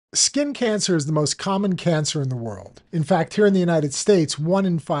Skin cancer is the most common cancer in the world. In fact, here in the United States, 1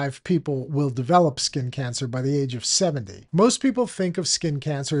 in 5 people will develop skin cancer by the age of 70. Most people think of skin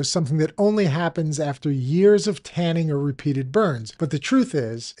cancer as something that only happens after years of tanning or repeated burns, but the truth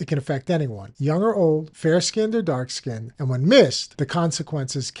is, it can affect anyone, young or old, fair-skinned or dark-skinned, and when missed, the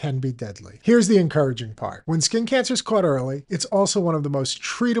consequences can be deadly. Here's the encouraging part. When skin cancer is caught early, it's also one of the most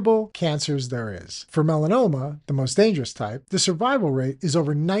treatable cancers there is. For melanoma, the most dangerous type, the survival rate is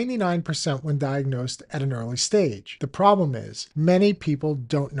over 99% when diagnosed at an early stage. The problem is, many people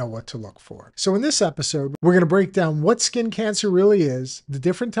don't know what to look for. So in this episode, we're going to break down what skin cancer really is, the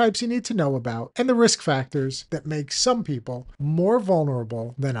different types you need to know about, and the risk factors that make some people more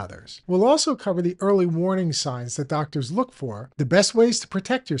vulnerable than others. We'll also cover the early warning signs that doctors look for, the best ways to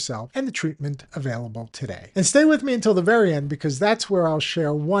protect yourself, and the treatment available today. And stay with me until the very end because that's where I'll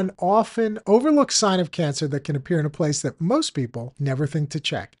share one often overlooked sign of cancer that can appear in a place that most people never think to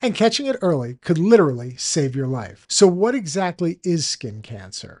check. And catching it early could literally save your life. So what exactly is skin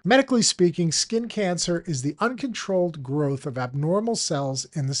cancer? Medically speaking, skin cancer is the uncontrolled growth of abnormal cells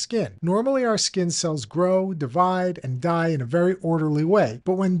in the skin. Normally, our skin cells grow, divide, and die in a very orderly way.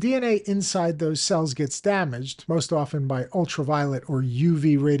 But when DNA inside those cells gets damaged, most often by ultraviolet or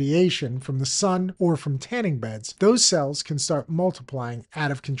UV radiation from the sun or from tanning beds, those cells can start multiplying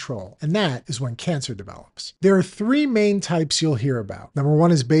out of control. And that is when cancer develops. There are 3 main types you'll hear about. Number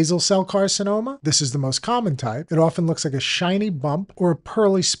 1 is basal cell carcinoma. This is the most common type. It often looks like a shiny bump or a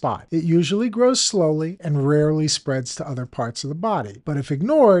pearly spot. It usually grows slowly and rarely spreads to other parts of the body. But if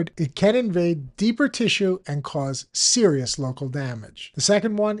ignored, it can invade deeper tissue and cause serious local damage. The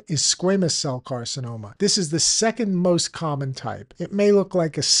second one is squamous cell carcinoma. This is the second most common type. It may look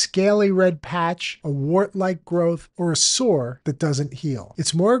like a scaly red patch, a wart-like growth, or a sore that doesn't heal.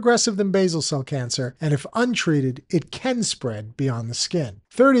 It's more aggressive than basal cell cancer, and if untreated, it can spread beyond the skin.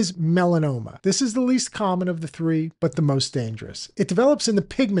 Third is melanoma. This is the least common of the 3, but the most dangerous. It develops in the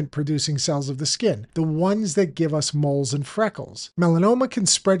pigment-producing cells of the skin, the ones that give us moles and freckles. Melanoma can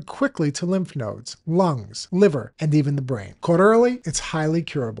spread quickly to lymph nodes, lungs, liver, and even the brain. Caught early, it's highly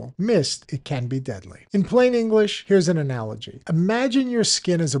curable. Missed, it can be deadly. In plain English, here's an analogy. Imagine your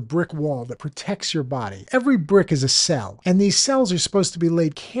skin as a brick wall that protects your body. Every brick is a cell, and these cells are supposed to be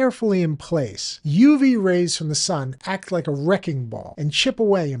laid carefully in place. UV rays from the sun act like a wrecking ball and chip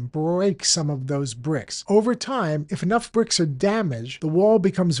away and break some of those bricks. Over time, if enough bricks are damaged, the wall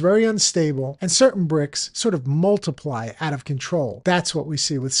becomes very unstable and certain bricks sort of multiply out of control. That's what we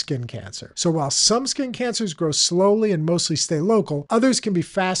see with skin cancer. So while some skin cancers grow slowly and mostly stay local, others can be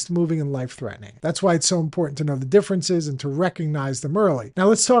fast-moving and life-threatening. That's why it's so important to know the differences and to recognize them early. Now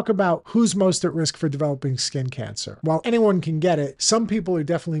let's talk about who's most at risk for developing skin cancer. While anyone can get it, some people are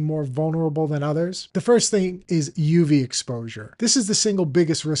definitely more vulnerable than others. The first thing is UV exposure. This is the single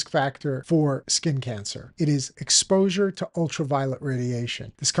biggest risk factor for skin cancer. It is exposure to ultraviolet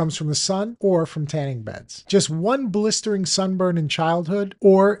radiation. This comes from the sun or from tanning beds. Just one blistering sunburn in childhood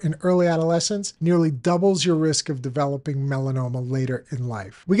or in early adolescence nearly doubles your risk of developing melanoma later in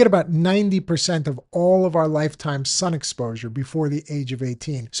life. We get about 90% of all of our lifetime sun exposure before the age of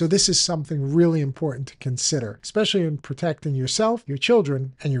 18. So this is something really important to consider, especially in protecting yourself, your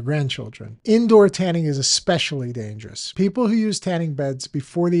children, and your grandchildren. Indoor tanning is especially dangerous. People who use tanning beds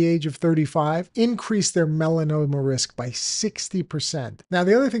before the age of 35 increase their melanoma risk by 60%. Now,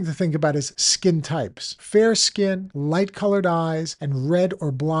 the other thing to think about is skin types. Fair skin, light-colored eyes, and red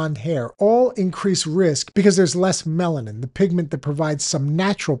or blonde hair all increase risk because there's less melanin, the pigment that provides some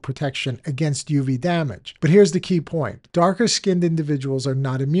natural protection against UV damage. But here's the key point. Darker-skinned individuals are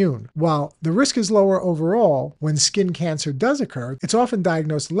not immune. While the risk is lower overall, when skin cancer does occur, it's often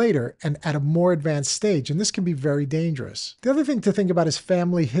diagnosed later and at a more advanced stage, and this can be very dangerous. The other thing to think about is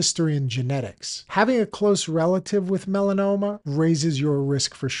family history and genetics. Having a close relative with melanoma raises your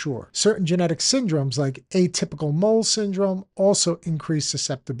risk for sure. Certain genetic syndromes like atypical mole syndrome also increase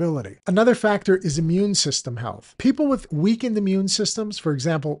susceptibility. Another factor is immune system health. People with weakened immune systems, for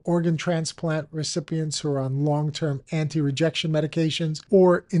example, organ transplant recipients who are on long-term anti-rejection medications,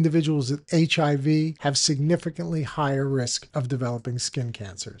 or individuals with HIV have significantly higher risk of developing skin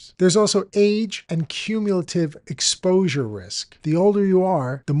cancers. There's also age and cumulative exposure risk. The older you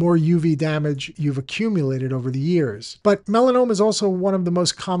are, the more UV damage you've accumulated over the years. But melanoma is also one of the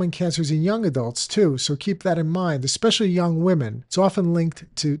most common cancers in young adults too, so keep that in mind, especially young women. It's often linked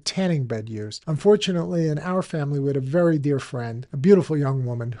to tanning bed use. Unfortunately, in our family, we had a very dear friend, a beautiful young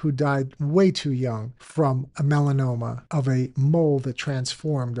woman who died way too young from a melanoma of a mole that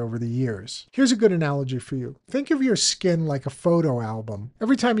transformed over the years. Here's a good analogy for you. Think of your skin like a photo album.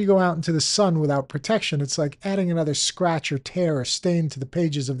 Every time you go out into the sun without protection, it's like adding another scratch or tear or stain stain to the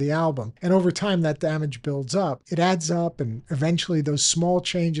pages of the album. And over time, that damage builds up. It adds up, and eventually those small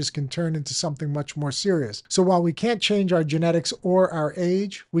changes can turn into something much more serious. So while we can't change our genetics or our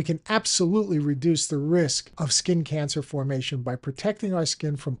age, we can absolutely reduce the risk of skin cancer formation by protecting our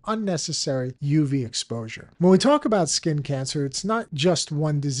skin from unnecessary UV exposure. When we talk about skin cancer, it's not just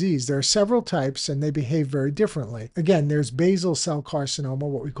one disease. There are several types and they behave very differently. Again, there's basal cell carcinoma,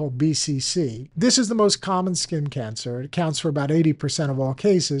 what we call BCC. This is the most common skin cancer. It accounts for about 80% of all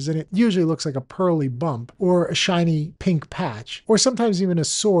cases, and it usually looks like a pearly bump or a shiny pink patch, or sometimes even a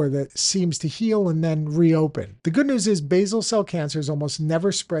sore that seems to heal and then reopen. The good news is basal cell cancers almost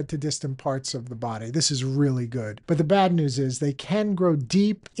never spread to distant parts of the body. This is really good. But the bad news is they can grow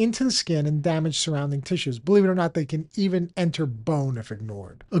deep into the skin and damage surrounding tissues. Believe it or not, they can even enter bone if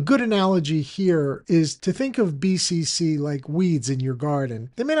ignored. A good analogy here is to think of BCC like weeds in your garden.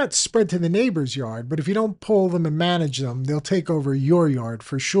 They may not spread to the neighbor's yard, but if you don't pull them and manage them, they'll take over your yard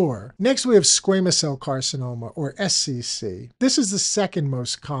for sure. Next, we have squamous cell carcinoma, or SCC. This is the second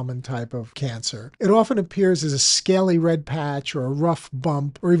most common type of cancer. It often appears as a scaly red patch or a rough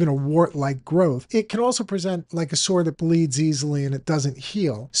bump or even a wart-like growth. It can also present like a sore that bleeds easily and it doesn't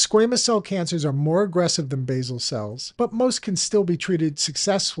heal. Squamous cell cancers are more aggressive than basal cells, but most can still be treated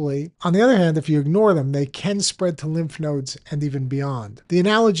successfully. On the other hand, if you ignore them, they can spread to lymph nodes and even beyond. The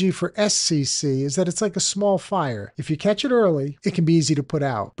analogy for SCC is that it's like a small fire. If you catch it early, it can be easy to put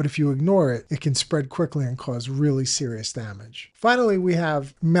out, but if you ignore it, it can spread quickly and cause really serious damage. Finally, we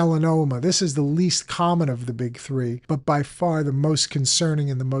have melanoma. This is the least common of the big three, but by far the most concerning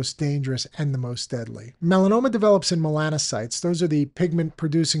and the most dangerous and the most deadly. Melanoma develops in melanocytes. Those are the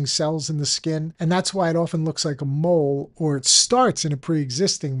pigment-producing cells in the skin, and that's why it often looks like a mole, or it starts in a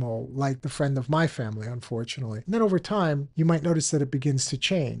pre-existing mole, like the friend of my family, unfortunately. And then over time, you might notice that it begins to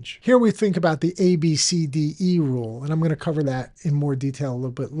change. Here we think about the ABCDE rule, and I'm going to cover that in more detail a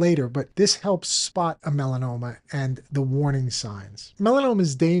little bit later, but this helps spot a melanoma and the warning signs. Melanoma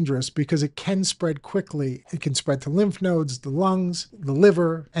is dangerous because it can spread quickly. It can spread to lymph nodes, the lungs, the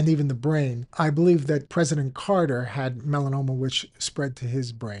liver, and even the brain. I believe that President Carter had melanoma which spread to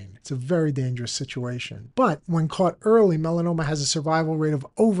his brain. It's a very dangerous situation. But when caught early, melanoma has a survival rate of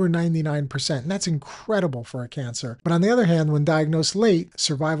over 99%, and that's incredible for a cancer. But on the other hand, when diagnosed late,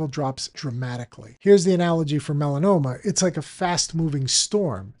 survival drops dramatically. Here's the analogy for melanoma. It's like a fast-moving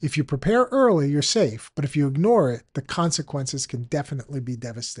storm. If you prepare early, you're safe, but if you ignore it, the consequences can definitely be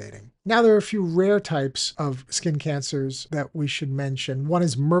devastating. Now, there are a few rare types of skin cancers that we should mention. One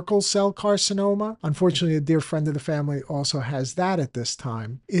is Merkel cell carcinoma. Unfortunately, a dear friend of the family also has that at this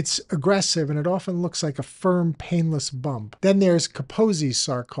time. It's aggressive and it often looks like a firm, painless bump. Then there's Kaposi's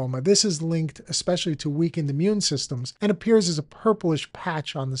sarcoma. This is linked especially to weakened immune systems and appears as a purplish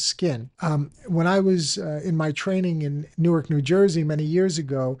patch on the skin. When I was in my training in Newark, New Jersey many years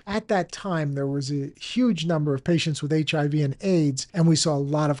ago, at that time there was a huge number of patients with HIV and AIDS, and we saw a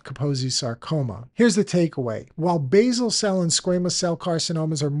lot of Kaposi's sarcoma. Here's the takeaway. While basal cell and squamous cell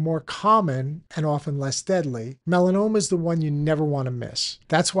carcinomas are more common and often less deadly, melanoma is the one you never want to miss.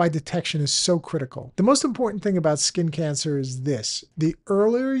 That's why detection is so critical. The most important thing about skin cancer is this: the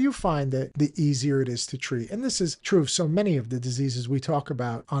earlier you find it, the easier it is to treat. And this is true of so many of the diseases we talk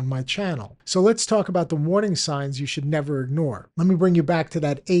about on my channel. So let's talk about the warning signs you should never ignore. Let me bring you back to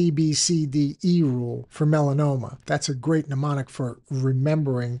that ABCDE rule for melanoma. That's a great mnemonic for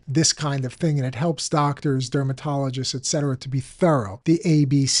remembering this kind of thing, and it helps doctors, dermatologists, etc. to be thorough. The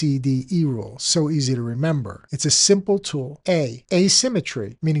ABCDE rule, so easy to remember. It's a simple tool. A,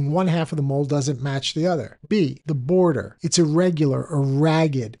 asymmetry, meaning one half of the mole doesn't match the other. B, the border. It's irregular or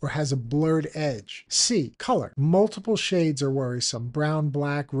ragged or has a blurred edge. C, color. Multiple shades are worrisome. Brown,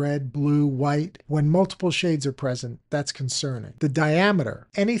 black, red, blue, white. When multiple shades are present, that's concerning. The diameter,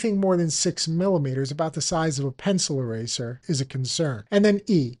 anything more than 6 millimeters, about the size of a pencil eraser, is a concern. And then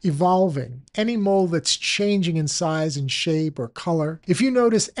E, evolving. Any mole that's changing in size and shape or color. If you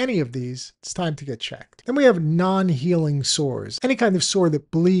notice any of these, it's time to get checked. Then we have non-healing sores. Any kind of sore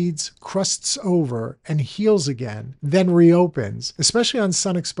that bleeds, crusts over, and heals again, then reopens, especially on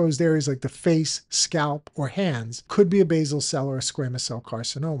sun-exposed areas like the face, scalp, or hands, could be a basal cell or a squamous cell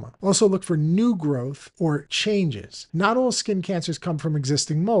carcinoma. Also look for new growth or changes. Not all skin cancers come from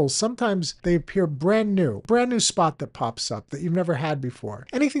existing moles. Sometimes they appear brand new spot that pops up that you've never had before.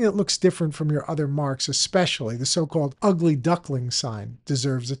 Anything that looks different from your other marks, especially the so-called ugly duckling sign,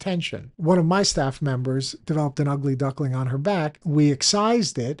 deserves attention. One of my staff members developed an ugly duckling on her back. We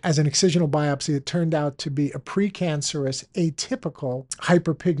excised it. As an excisional biopsy, it turned out to be a precancerous, atypical,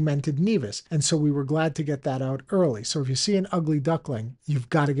 hyperpigmented nevus, and so we were glad to get that out early. So if you see an ugly duckling, you've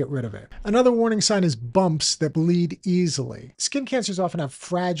got to get rid of it. Another warning sign is bumps that bleed easily. Skin cancers often have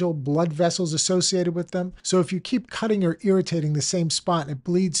fragile blood vessels associated with them, so if you keep cutting or irritating the same spot and it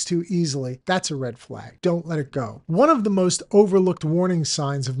bleeds too easily, that's a red flag. Don't let it go. One of the most overlooked warning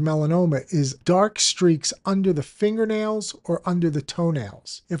signs of melanoma is dark streaks under the fingernails or under the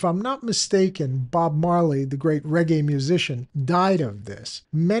toenails. If I'm not mistaken, Bob Marley, the great reggae musician, died of this.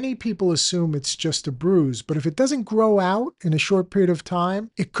 Many people assume it's just a bruise, but if it doesn't grow out in a short period of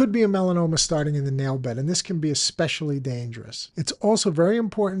time, it could be a melanoma starting in the nail bed, and this can be especially dangerous. It's also very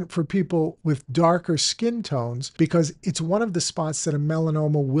important for people with darker skin tones because it's one of the spots that a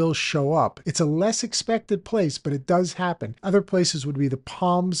melanoma will show up. It's a less expected place, but it does happen. Other places would be the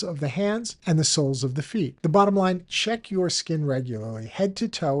palms of the hands and the soles of the feet. The bottom line, check your skin regularly, head to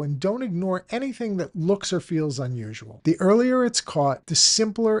toe, and don't ignore anything that looks or feels unusual. The earlier it's caught, the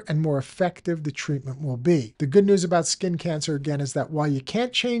simpler and more effective the treatment will be. The good news about skin cancer, again, is that while you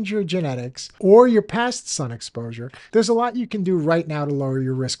can't change your genetics or your past sun exposure, there's a lot you can do right now to lower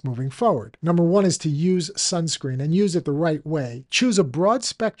your risk moving forward. Number one is to use sunscreen and use it the right way. Choose a broad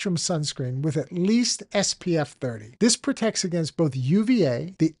spectrum sunscreen with at least SPF 30. This protects against both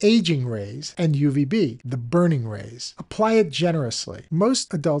UVA, the aging rays, and UVB, the burning rays. Apply it generously.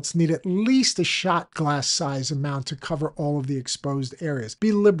 Most adults need at least a shot glass size amount to cover all of the exposed areas.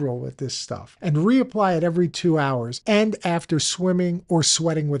 Be liberal with this stuff and reapply it every 2 hours and after swimming or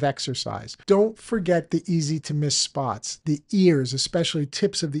sweating with exercise. Don't forget the easy to miss spots, the ears, especially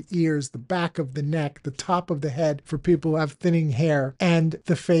tips of the ears, the back of the neck, the top of the head for people who have thinning hair, and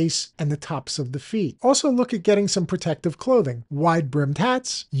the face and the tops of the feet. Also look at getting some protective clothing, wide brimmed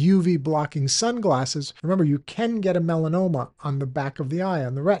hats, UV blocking sunglasses. Remember, you can get a melanoma on the back of the eye,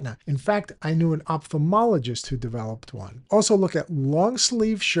 on the retina. In fact, I knew an ophthalmologist who developed one. Also look at long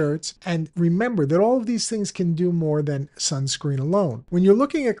sleeve shirts, and remember that all of these things can do more than sunscreen alone. When you're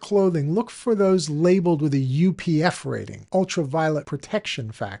looking at clothing, look for those labeled with a UPF rating, ultraviolet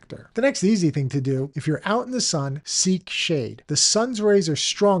protection factor. The next easy thing to do, if you're out in the sun, seek shade. The sun's rays are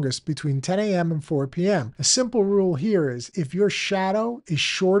strongest between 10 a.m. and 4 p.m. A simple rule here is if your shadow is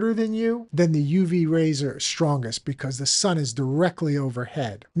shorter than you, then the UV rays are strongest because the sun is directly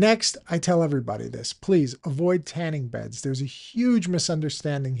overhead. Next, I tell everybody this, please avoid tanning beds. There's a huge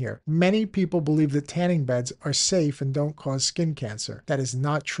misunderstanding here. Many people believe that tanning beds are safe and don't cause skin cancer. That is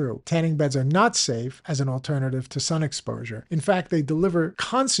not true. Tanning beds are not safe as an alternative to sun exposure. In fact, they deliver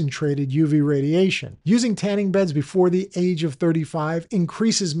concentrated UV radiation. Using tanning beds before the age of 35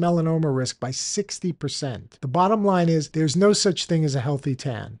 increases melanoma risk by 60%. The bottom line is there's no such thing as a healthy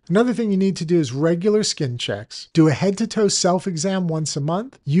tan. Another thing you need to do is regular skin checks. Do a head-to-toe self-exam once a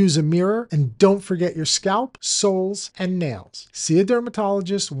month, use a mirror, and don't forget your scalp, soles, and nails. See a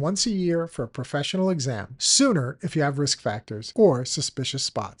dermatologist once a year for a professional exam, sooner if you have risk factors or suspicious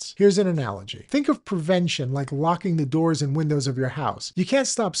spots. Here's an analogy. Think of prevention like locking the doors and windows of your house. You can't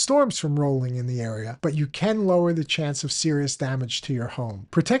stop storms from rolling in the area, but you can lower the chance of serious damage to your home.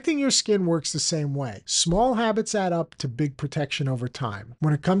 Protecting your skin works the same way. Small habits add up to big protection over time.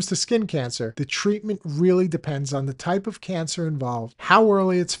 When it comes to skin cancer, the treatment really depends on the type of cancer involved, how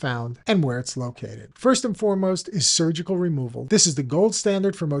early it's found, and where it's located. First and foremost is surgical removal. This is the gold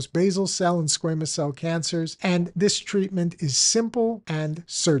standard for most basal cell and squamous cell cancers, and this treatment is simple and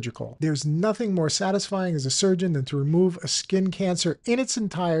surgical. There's nothing more satisfying as a surgeon than to remove a skin cancer in its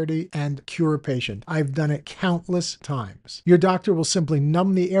entirety and cure a patient. I've done it countless times. Your doctor will simply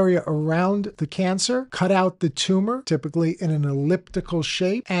numb the area around the cancer, cut out the tumor, typically in an elliptical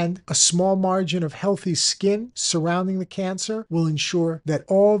shape, and a small margin of healthy skin surrounding the cancer will ensure that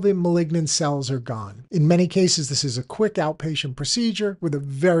all the malignant cells are gone. In many cases, this is a quick outpatient procedure with a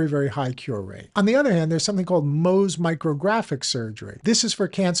very, very high cure rate. On the other hand, there's something called Mohs micrographic surgery. This is for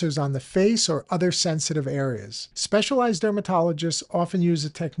cancers on the face or other sensitive areas. Specialized dermatologists often use a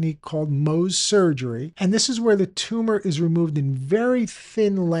technique called Mohs surgery, and this is where the tumor is removed in very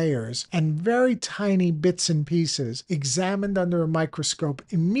thin layers and very tiny bits and pieces, examined under a microscope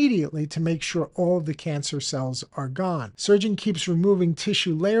immediately to make sure all of the cancer cells are gone. Surgeon keeps removing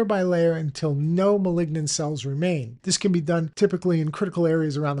tissue layer by layer until no malignant cells remain. This can be done typically in critical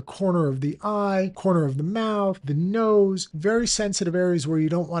areas around the corner of the eye, corner of the mouth, the nose, very sensitive areas where you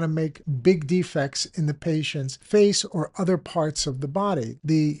don't want to make big defects in the patient's face or other parts of the body.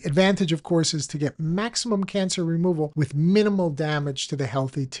 The advantage, of course, is to get maximum cancer removal with minimal damage to the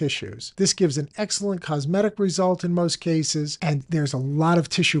healthy tissues. This gives an excellent cosmetic result in most cases, and there's a lot of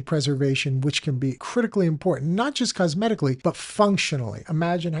tissue preservation, which can be critically important, not just cosmetically, but functionally.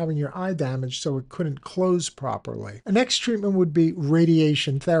 Imagine having your eye damaged so it couldn't close properly. A next treatment would be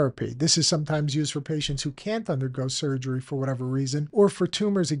radiation therapy. This is sometimes used for patients who can't undergo surgery for whatever reason, or for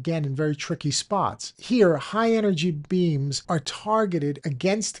tumors, again, in very tricky spots. Here, Here, high-energy beams are targeted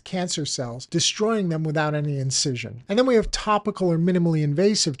against cancer cells, destroying them without any incision. And then we have topical or minimally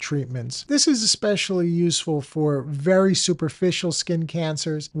invasive treatments. This is especially useful for very superficial skin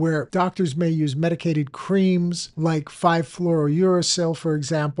cancers, where doctors may use medicated creams like 5-fluorouracil, for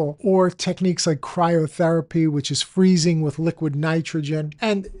example, or techniques like cryotherapy, which is freezing with liquid nitrogen.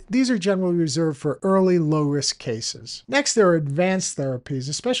 And these are generally reserved for early, low-risk cases. Next, there are advanced therapies,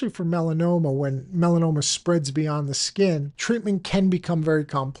 especially for melanoma. When melanoma spreads beyond the skin, treatment can become very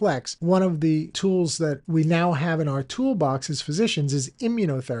complex. One of the tools that we now have in our toolbox as physicians is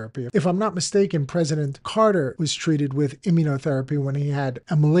immunotherapy. If I'm not mistaken, President Carter was treated with immunotherapy when he had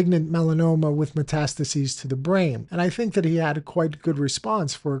a malignant melanoma with metastases to the brain. And I think that he had a quite good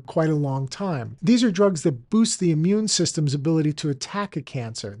response for quite a long time. These are drugs that boost the immune system's ability to attack a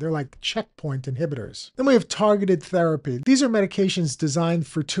cancer. They're like checkpoint inhibitors. Then we have targeted therapy. These are medications designed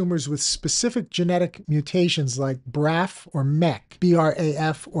for tumors with specific genetic mutations like BRAF or MEK,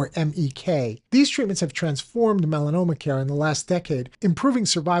 BRAF or MEK. These treatments have transformed melanoma care in the last decade, improving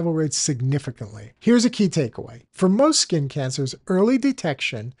survival rates significantly. Here's a key takeaway. For most skin cancers, early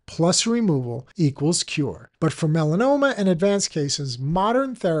detection plus removal equals cure. But for melanoma and advanced cases,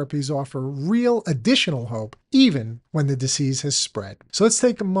 modern therapies offer real additional hope even when the disease has spread. So let's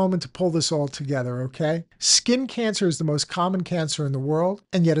take a moment to pull this all together, okay? Skin cancer is the most common cancer in the world,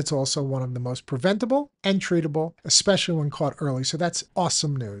 and yet it's also one of the most preventable and treatable, especially when caught early. So that's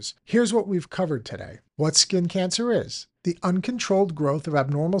awesome news. Here's what we've covered today. What skin cancer is: the uncontrolled growth of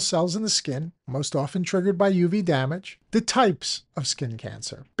abnormal cells in the skin, most often triggered by UV damage. The types of skin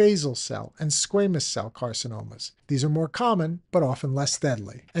cancer: basal cell and squamous cell carcinomas. These are more common, but often less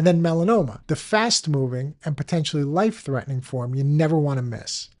deadly. And then melanoma, the fast-moving and potentially life-threatening form you never want to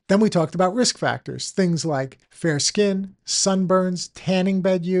miss. Then we talked about risk factors, things like fair skin, sunburns, tanning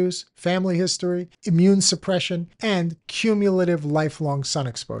bed use, family history, immune suppression, and cumulative lifelong sun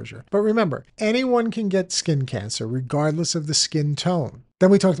exposure. But remember, anyone can get skin cancer regardless of the skin tone. Then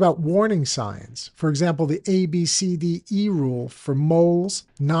we talked about warning signs. For example, the ABCDE rule for moles,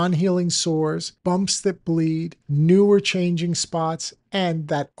 non-healing sores, bumps that bleed, new or changing spots, and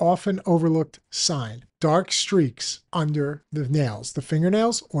that often overlooked sign: dark streaks under the nails, the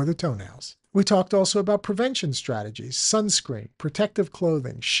fingernails or the toenails. We talked also about prevention strategies: sunscreen, protective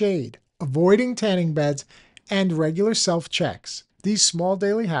clothing, shade, avoiding tanning beds, and regular self-checks. These small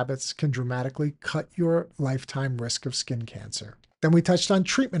daily habits can dramatically cut your lifetime risk of skin cancer. Then we touched on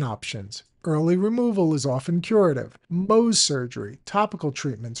treatment options. Early removal is often curative. Mohs surgery, topical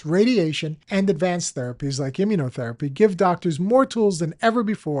treatments, radiation, and advanced therapies like immunotherapy give doctors more tools than ever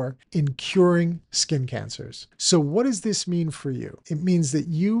before in curing skin cancers. So what does this mean for you? It means that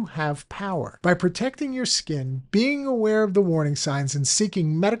you have power. By protecting your skin, being aware of the warning signs, and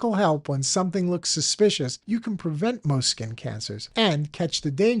seeking medical help when something looks suspicious, you can prevent most skin cancers and catch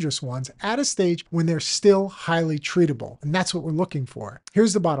the dangerous ones at a stage when they're still highly treatable. And that's what we're looking for.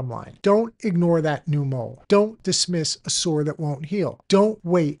 Here's the bottom line. Don't ignore that new mole. Don't dismiss a sore that won't heal. Don't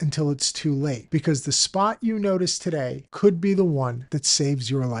wait until it's too late, because the spot you notice today could be the one that saves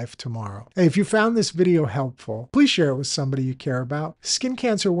your life tomorrow. Hey, if you found this video helpful, please share it with somebody you care about. Skin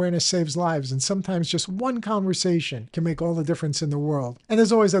cancer awareness saves lives, and sometimes just one conversation can make all the difference in the world. And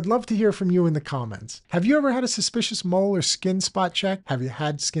as always, I'd love to hear from you in the comments. Have you ever had a suspicious mole or skin spot check? Have you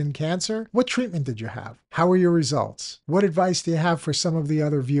had skin cancer? What treatment did you have? How were your results? What advice do you have for some of the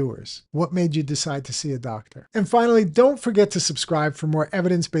other viewers? What made you decide to see a doctor? And finally, don't forget to subscribe for more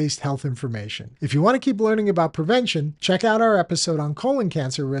evidence-based health information. If you want to keep learning about prevention, check out our episode on colon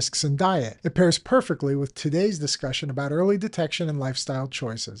cancer risks and diet. It pairs perfectly with today's discussion about early detection and lifestyle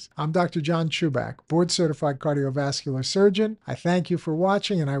choices. I'm Dr. John Chuback, board-certified cardiovascular surgeon. I thank you for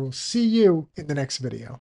watching, and I will see you in the next video.